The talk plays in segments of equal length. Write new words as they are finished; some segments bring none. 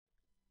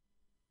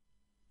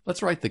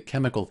Let's write the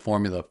chemical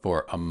formula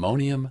for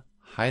ammonium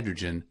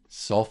hydrogen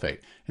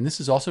sulfate. And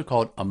this is also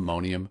called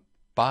ammonium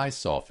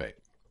bisulfate.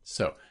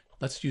 So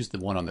let's use the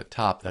one on the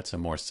top. That's a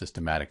more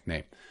systematic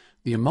name.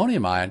 The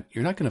ammonium ion,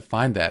 you're not going to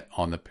find that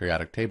on the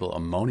periodic table.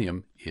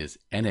 Ammonium is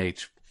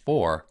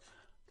NH4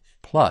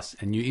 plus,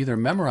 and you either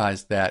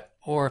memorize that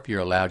or if you're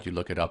allowed, you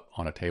look it up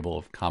on a table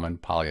of common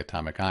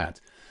polyatomic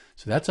ions.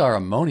 So that's our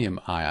ammonium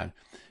ion.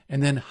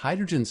 And then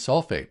hydrogen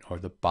sulfate, or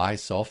the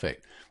bisulfate.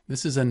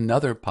 This is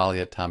another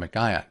polyatomic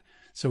ion.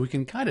 So we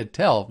can kind of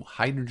tell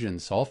hydrogen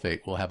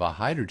sulfate will have a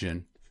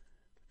hydrogen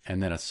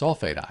and then a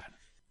sulfate ion.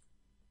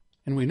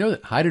 And we know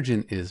that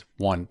hydrogen is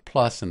 1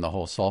 plus and the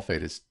whole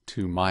sulfate is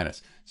 2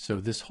 minus. So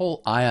this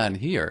whole ion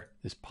here,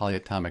 this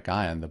polyatomic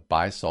ion, the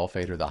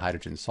bisulfate or the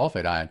hydrogen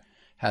sulfate ion,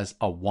 has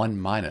a 1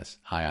 minus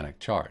ionic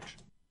charge.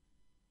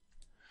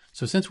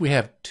 So since we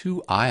have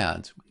two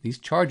ions, these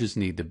charges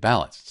need to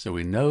balance. So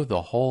we know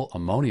the whole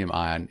ammonium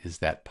ion is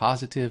that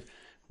positive.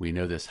 We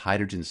know this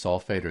hydrogen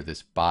sulfate or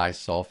this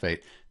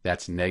bisulfate,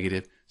 that's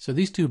negative. So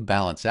these two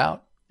balance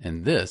out,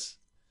 and this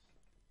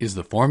is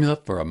the formula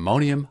for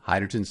ammonium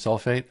hydrogen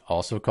sulfate,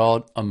 also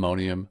called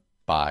ammonium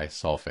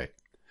bisulfate.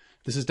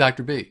 This is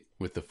Dr. B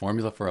with the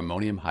formula for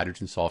ammonium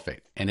hydrogen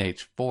sulfate,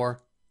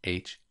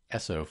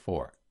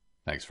 NH4HSO4.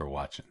 Thanks for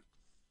watching.